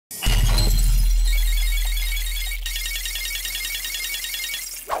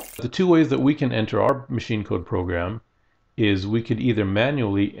The two ways that we can enter our machine code program is we could either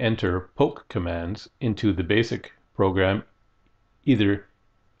manually enter poke commands into the basic program,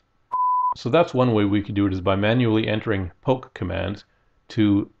 so that's one way we could do it, is by manually entering poke commands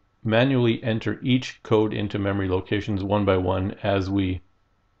to manually enter each code into memory locations one by one as we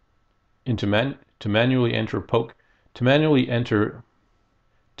to manually enter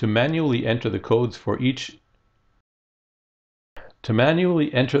the codes for each Hey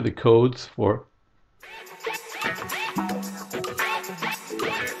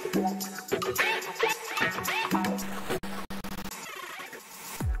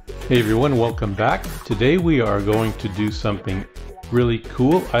everyone, welcome back. Today we are going to do something really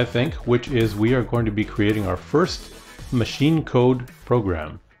cool, I think, which is we are going to be creating our first machine code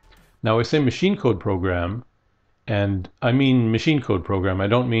program. Now I say machine code program, and I mean machine code program. I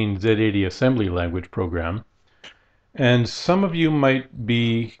don't mean Z80 Assembly Language program. And some of you might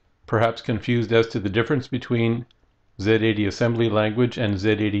be perhaps confused as to the difference between Z80 Assembly Language and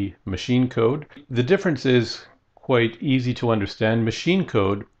Z80 Machine Code. The difference is quite easy to understand. Machine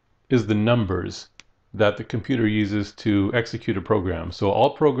code is the numbers that the computer uses to execute a program. So all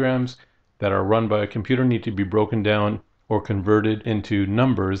programs that are run by a computer need to be broken down or converted into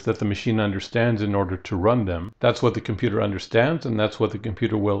numbers that the machine understands in order to run them. That's what the computer understands, and that's what the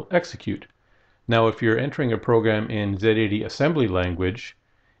computer will execute. Now, if you're entering a program in Z80 Assembly Language,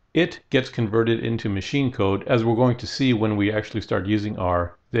 it gets converted into machine code, as we're going to see when we actually start using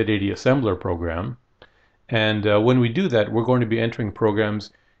our Z80 Assembler program. And when we do that, we're going to be entering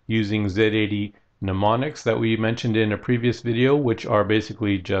programs using Z80 Mnemonics that we mentioned in a previous video, which are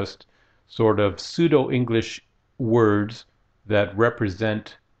basically just sort of pseudo-English words that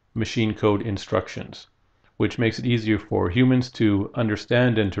represent machine code instructions, which makes it easier for humans to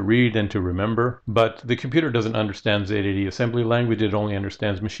understand and to read and to remember. But the computer doesn't understand Z80 Assembly Language, it only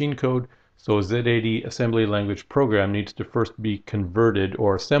understands machine code. So a Z80 Assembly Language program needs to first be converted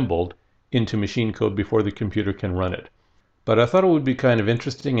or assembled into machine code before the computer can run it. But I thought it would be kind of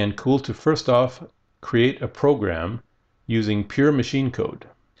interesting and cool to first off create a program using pure machine code.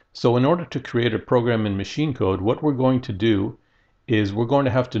 So in order to create a program in machine code, what we're going to do is we're going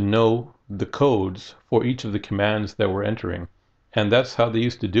to have to know the codes for each of the commands that we're entering. And that's how they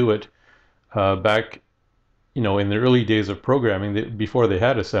used to do it back, in the early days of programming, before they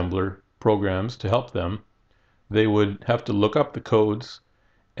had assembler programs to help them. They would have to look up the codes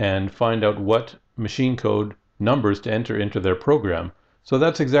and find out what machine code numbers to enter into their program. So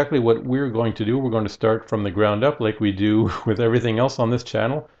that's exactly what we're going to do. We're going to start from the ground up like we do with everything else on this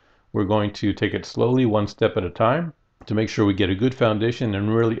channel. We're going to take it slowly, one step at a time, to make sure we get a good foundation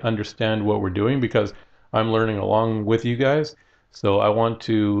and really understand what we're doing, because I'm learning along with you guys. So I want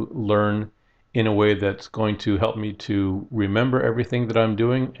to learn in a way that's going to help me to remember everything that I'm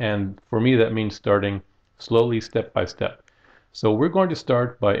doing. And for me, that means starting slowly, step by step. So we're going to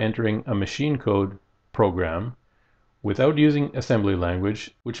start by entering a machine code program without using assembly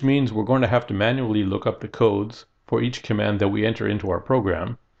language, which means we're going to have to manually look up the codes for each command that we enter into our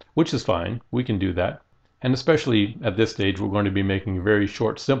program, which is fine. We can do that. And especially at this stage, we're going to be making very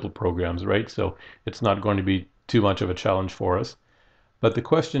short, simple programs, right? So it's not going to be too much of a challenge for us. But the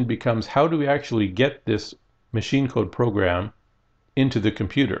question becomes, how do we actually get this machine code program into the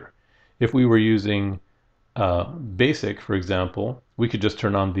computer? If we were using BASIC, for example, we could just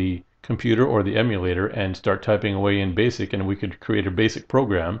turn on the computer or the emulator and start typing away in BASIC, and we could create a BASIC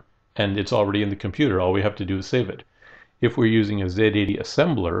program, and it's already in the computer. All we have to do is save it. If we're using a Z80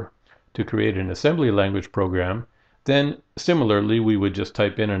 assembler to create an assembly language program, then similarly we would just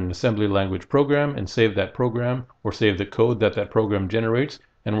type in an assembly language program and save that program, or save the code that that program generates,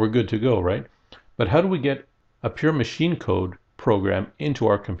 and we're good to go, right? But how do we get a pure machine code program into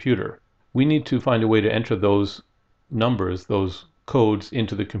our computer? We need to find a way to enter those numbers, those codes,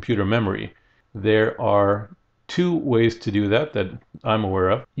 into the computer memory. There are two ways to do that I'm aware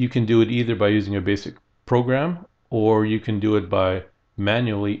of. You can do it either by using a basic program, or you can do it by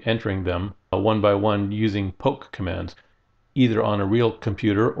manually entering them one by one using poke commands, either on a real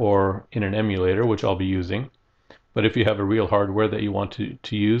computer or in an emulator, which I'll be using. But if you have a real hardware that you want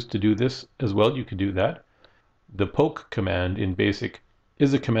to use to do this as well, you could do that. The poke command in BASIC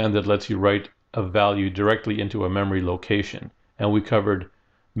is a command that lets you write a value directly into a memory location. And we covered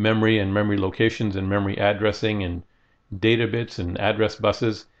memory and memory locations and memory addressing and data bits and address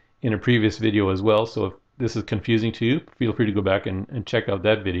buses in a previous video as well. So if this is confusing to you, feel free to go back and check out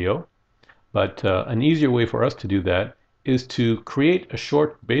that video. But an easier way for us to do that is to create a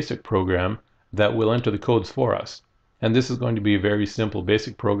short BASIC program that will enter the codes for us. And this is going to be a very simple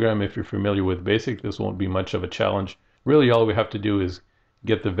BASIC program. If you're familiar with BASIC, this won't be much of a challenge. Really, all we have to do is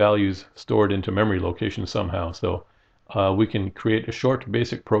get the values stored into memory locations somehow. So we can create a short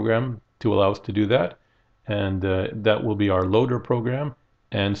basic program to allow us to do that, and that will be our loader program.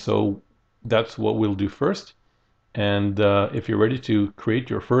 And so that's what we'll do first. And if you're ready to create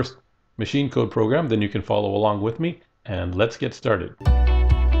your first machine code program, then you can follow along with me, and let's get started.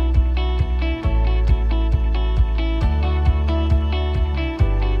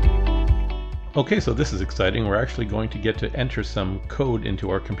 Okay, so this is exciting. We're actually going to get to enter some code into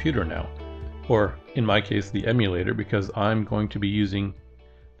our computer now. Or in my case, the emulator, because I'm going to be using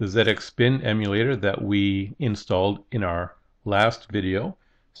the ZX Spin emulator that we installed in our last video.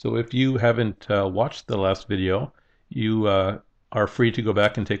 So if you haven't watched the last video, you are free to go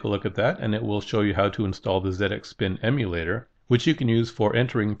back and take a look at that, and it will show you how to install the ZX Spin emulator, which you can use for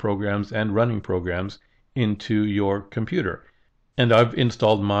entering programs and running programs into your computer. And I've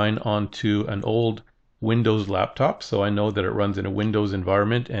installed mine onto an old Windows laptop, so I know that it runs in a Windows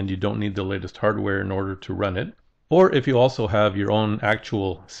environment and you don't need the latest hardware in order to run it. Or if you also have your own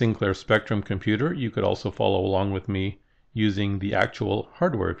actual Sinclair Spectrum computer, you could also follow along with me using the actual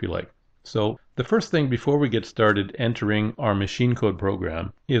hardware if you like. So the first thing before we get started entering our machine code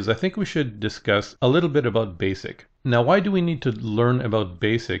program is I think we should discuss a little bit about BASIC. Now, why do we need to learn about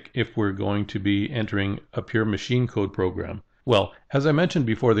BASIC if we're going to be entering a pure machine code program? Well, as I mentioned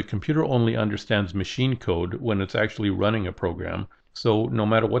before, the computer only understands machine code when it's actually running a program. So no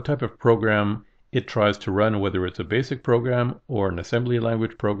matter what type of program it tries to run, whether it's a BASIC program or an assembly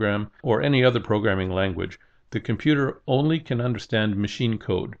language program or any other programming language, the computer only can understand machine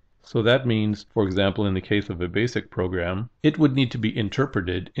code. So that means, for example, in the case of a BASIC program, it would need to be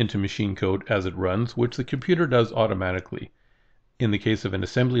interpreted into machine code as it runs, which the computer does automatically. In the case of an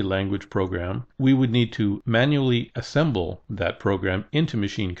assembly language program, we would need to manually assemble that program into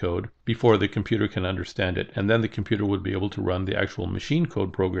machine code before the computer can understand it, and then the computer would be able to run the actual machine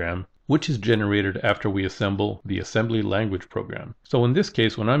code program, which is generated after we assemble the assembly language program. So in this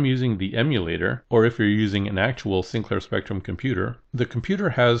case, when I'm using the emulator, or if you're using an actual Sinclair Spectrum computer, the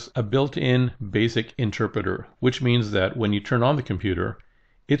computer has a built-in BASIC interpreter, which means that when you turn on the computer,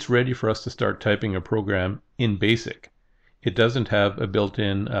 it's ready for us to start typing a program in BASIC. It doesn't have a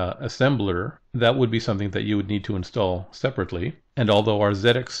built-in assembler. That would be something that you would need to install separately. And although our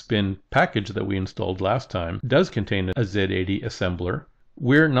ZX Spin package that we installed last time does contain a Z80 assembler,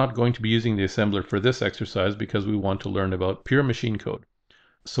 we're not going to be using the assembler for this exercise because we want to learn about pure machine code.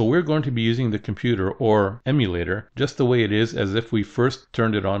 So we're going to be using the computer or emulator just the way it is, as if we first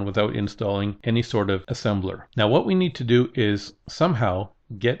turned it on without installing any sort of assembler. Now what we need to do is somehow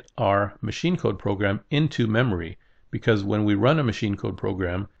get our machine code program into memory, because when we run a machine code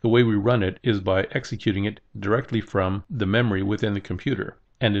program, the way we run it is by executing it directly from the memory within the computer.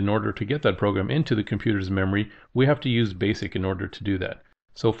 And in order to get that program into the computer's memory, we have to use BASIC in order to do that.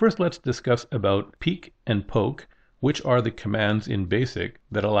 So first let's discuss about peek and poke, which are the commands in BASIC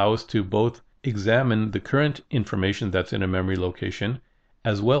that allow us to both examine the current information that's in a memory location,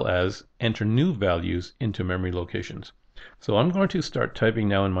 as well as enter new values into memory locations. So I'm going to start typing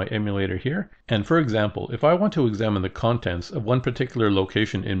now in my emulator here. And for example, if I want to examine the contents of one particular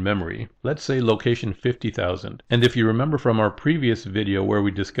location in memory, let's say location 50,000. And if you remember from our previous video where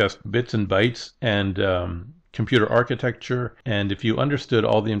we discussed bits and bytes and computer architecture, and if you understood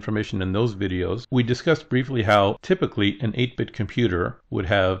all the information in those videos, we discussed briefly how typically an 8-bit computer would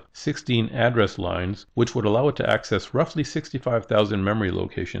have 16 address lines, which would allow it to access roughly 65,000 memory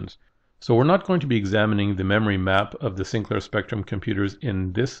locations. So we're not going to be examining the memory map of the Sinclair Spectrum computers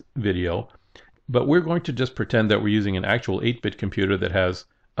in this video, but we're going to just pretend that we're using an actual 8-bit computer that has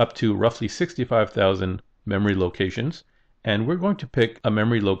up to roughly 65,000 memory locations, and we're going to pick a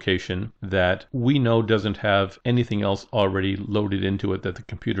memory location that we know doesn't have anything else already loaded into it that the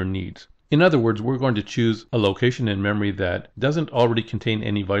computer needs. In other words, we're going to choose a location in memory that doesn't already contain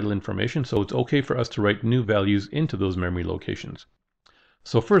any vital information, so it's okay for us to write new values into those memory locations.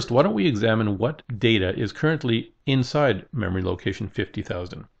 So first, why don't we examine what data is currently inside memory location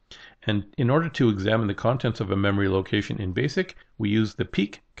 50,000. And in order to examine the contents of a memory location in BASIC, we use the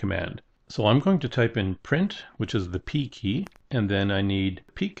peek command. So I'm going to type in print, which is the P key, and then I need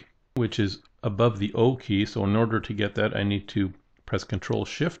peek, which is above the O key. So in order to get that, I need to press Control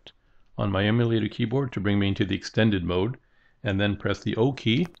Shift on my emulator keyboard to bring me into the extended mode, and then press the O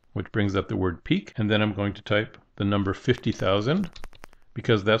key, which brings up the word peek, and then I'm going to type the number 50,000.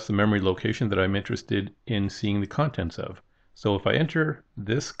 Because that's the memory location that I'm interested in seeing the contents of. So if I enter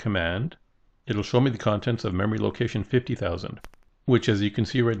this command, it'll show me the contents of memory location 50,000, which as you can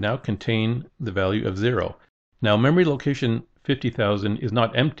see right now contain the value of 0. Now memory location 50,000 is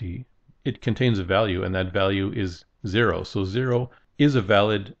not empty, it contains a value, and that value is 0. So 0 is a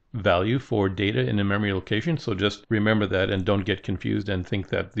valid value for data in a memory location. So just remember that and don't get confused and think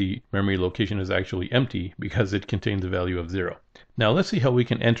that the memory location is actually empty because it contains a value of 0. Now let's see how we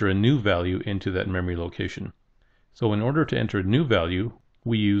can enter a new value into that memory location. So in order to enter a new value,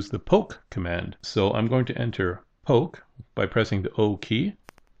 we use the poke command. So I'm going to enter poke by pressing the O key,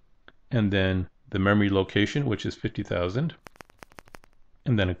 and then the memory location, which is 50,000,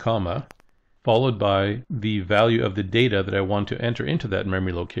 and then a comma, followed by the value of the data that I want to enter into that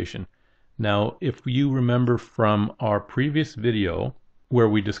memory location. Now, if you remember from our previous video where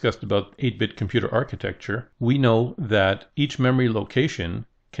we discussed about 8-bit computer architecture, we know that each memory location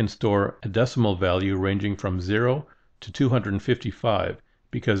can store a decimal value ranging from 0 to 255,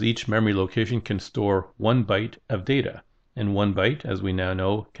 because each memory location can store 1 byte of data. And 1 byte, as we now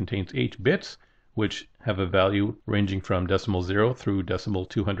know, contains 8 bits, which have a value ranging from decimal 0 through decimal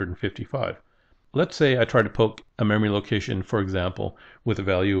 255. Let's say I try to poke a memory location, for example, with a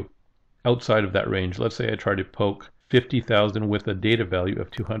value outside of that range. Let's say I try to poke 50,000 with a data value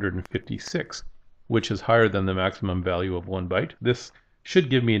of 256, which is higher than the maximum value of 1 byte. This should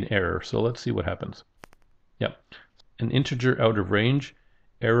give me an error, so let's see what happens. Yep, an integer out of range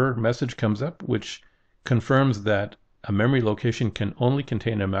error message comes up, which confirms that a memory location can only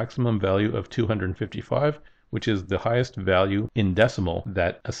contain a maximum value of 255, which is the highest value in decimal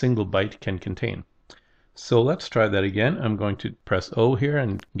that a single byte can contain. So let's try that again. I'm going to press O here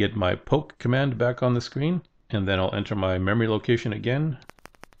and get my poke command back on the screen, and then I'll enter my memory location again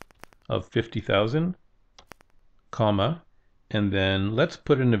of 50,000, comma, and then let's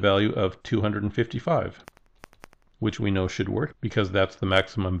put in a value of 255, which we know should work because that's the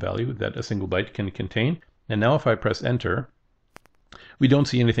maximum value that a single byte can contain. And now if I press enter, we don't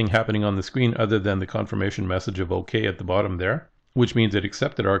see anything happening on the screen other than the confirmation message of OK at the bottom there, which means it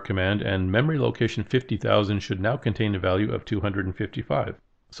accepted our command, and memory location 50,000 should now contain a value of 255.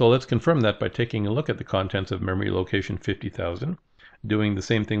 So let's confirm that by taking a look at the contents of memory location 50,000, doing the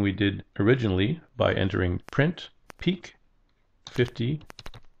same thing we did originally by entering print peak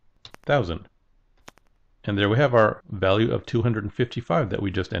 50,000. And there we have our value of 255 that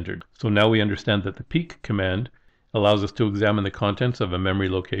we just entered. So now we understand that the peek command allows us to examine the contents of a memory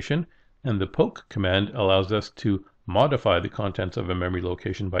location, and the poke command allows us to modify the contents of a memory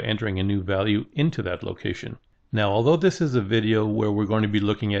location by entering a new value into that location. Now, although this is a video where we're going to be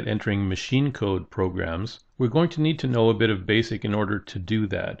looking at entering machine code programs, we're going to need to know a bit of BASIC in order to do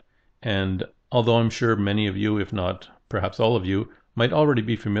that. And although I'm sure many of you, if not perhaps all of you, might already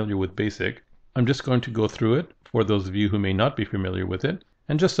be familiar with BASIC, I'm just going to go through it for those of you who may not be familiar with it,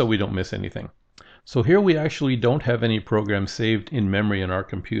 and just so we don't miss anything. So here we actually don't have any program saved in memory in our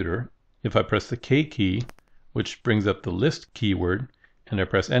computer. If I press the K key, which brings up the list keyword, and I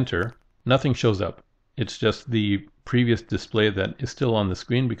press enter, nothing shows up. It's just the previous display that is still on the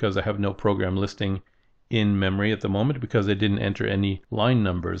screen because I have no program listing in memory at the moment because I didn't enter any line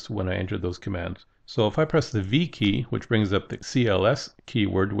numbers when I entered those commands. So if I press the V key, which brings up the CLS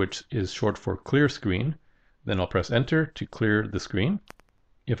keyword, which is short for clear screen, then I'll press enter to clear the screen.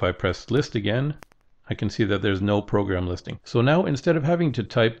 If I press list again, I can see that there's no program listing. So now instead of having to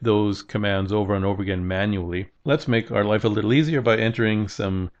type those commands over and over again manually, let's make our life a little easier by entering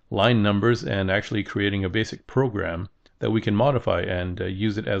some line numbers and actually creating a basic program that we can modify and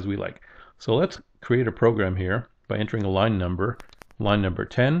use it as we like. So let's create a program here by entering a line number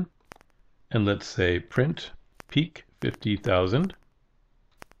 10, and let's say print peak 50,000.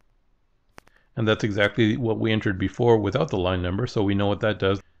 And that's exactly what we entered before without the line number, so we know what that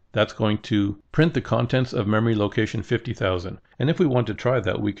does. That's going to print the contents of memory location 50,000. And if we want to try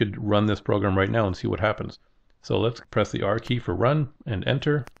that, we could run this program right now and see what happens. So let's press the R key for run and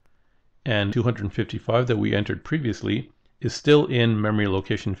enter. And 255 that we entered previously is still in memory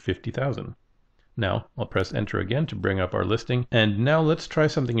location 50,000. Now I'll press enter again to bring up our listing. And now let's try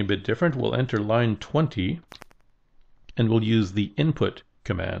something a bit different. We'll enter line 20 and we'll use the input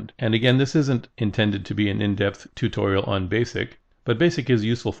command. And again, this isn't intended to be an in-depth tutorial on BASIC, but BASIC is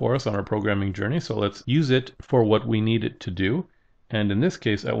useful for us on our programming journey, so let's use it for what we need it to do. And in this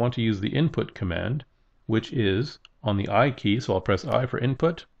case, I want to use the input command, which is on the I key, so I'll press I for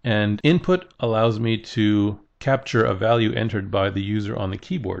input. And input allows me to capture a value entered by the user on the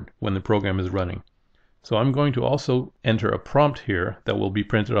keyboard when the program is running. So I'm going to also enter a prompt here that will be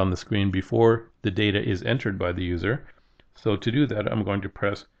printed on the screen before the data is entered by the user. So to do that, I'm going to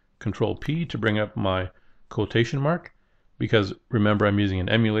press Control P to bring up my quotation mark, because remember I'm using an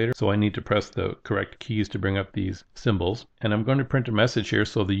emulator, so I need to press the correct keys to bring up these symbols. And I'm going to print a message here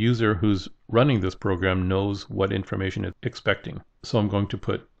so the user who's running this program knows what information it's expecting. So I'm going to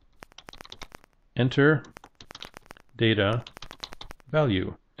put enter data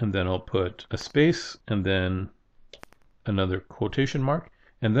value. And then I'll put a space and then another quotation mark.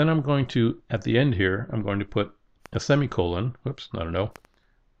 And then I'm going to, at the end here, I'm going to put a semicolon. Whoops, not a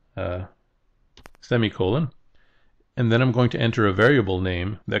no. Semicolon. And then I'm going to enter a variable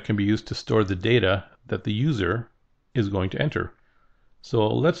name that can be used to store the data that the user is going to enter. So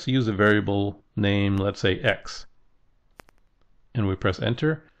let's use a variable name, let's say X. And we press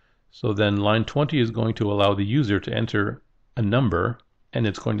enter. So then line 20 is going to allow the user to enter a number, and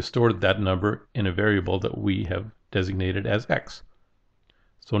it's going to store that number in a variable that we have designated as X.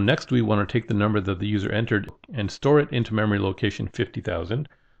 So next we want to take the number that the user entered and store it into memory location 50,000.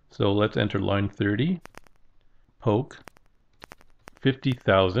 So let's enter line 30, poke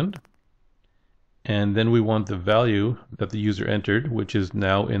 50,000, and then we want the value that the user entered, which is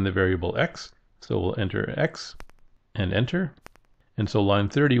now in the variable X. So we'll enter X and enter. And so line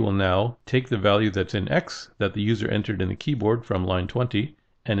 30 will now take the value that's in X that the user entered in the keyboard from line 20,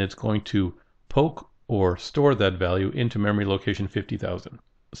 and it's going to poke or store that value into memory location 50,000.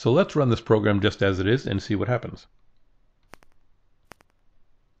 So let's run this program just as it is and see what happens.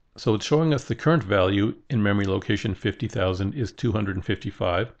 So it's showing us the current value in memory location 50,000 is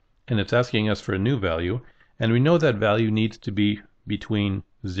 255, and it's asking us for a new value, and we know that value needs to be between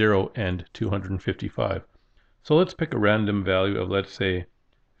 0 and 255. So let's pick a random value of, let's say,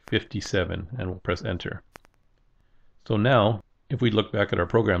 57, and we'll press enter. So now, if we look back at our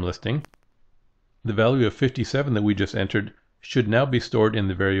program listing, the value of 57 that we just entered should now be stored in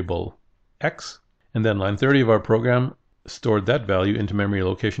the variable X, and then line 30 of our program stored that value into memory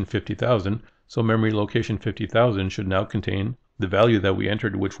location 50,000, so memory location 50,000 should now contain the value that we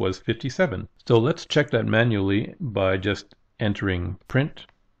entered, which was 57. So let's check that manually by just entering print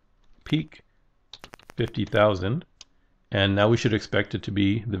peak 50,000, and now we should expect it to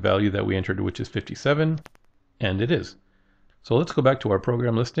be the value that we entered, which is 57, and it is. So let's go back to our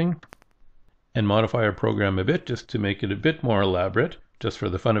program listing and modify our program a bit just to make it a bit more elaborate, just for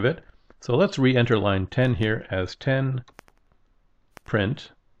the fun of it. So let's re-enter line 10 here as 10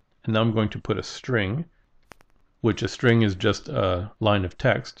 print, and now I'm going to put a string, which a string is just a line of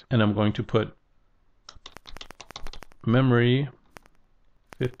text, and I'm going to put memory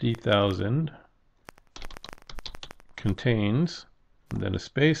 50,000 contains, and then a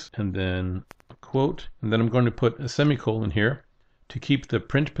space, and then a quote, and then I'm going to put a semicolon here to keep the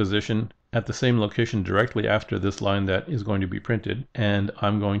print position at the same location directly after this line that is going to be printed, and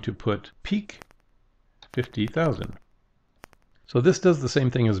I'm going to put peak 50,000. So this does the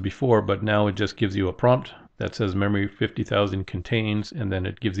same thing as before, but now it just gives you a prompt that says memory 50,000 contains, and then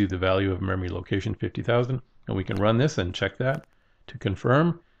it gives you the value of memory location 50,000, and we can run this and check that to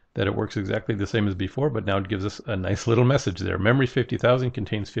confirm that it works exactly the same as before, but now it gives us a nice little message there. Memory 50,000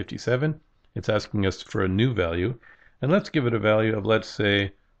 contains 57. It's asking us for a new value, and let's give it a value of, let's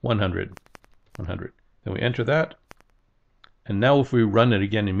say, 100. Then we enter that, and now if we run it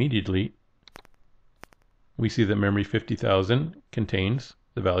again immediately, we see that memory 50,000 contains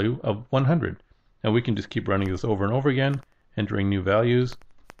the value of 100. Now we can just keep running this over and over again, entering new values,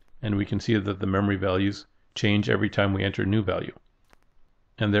 and we can see that the memory values change every time we enter a new value.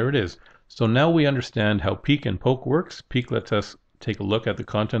 And there it is. So now we understand how peek and poke works. Peek lets us take a look at the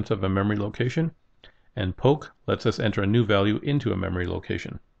contents of a memory location, and poke lets us enter a new value into a memory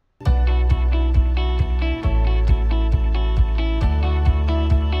location.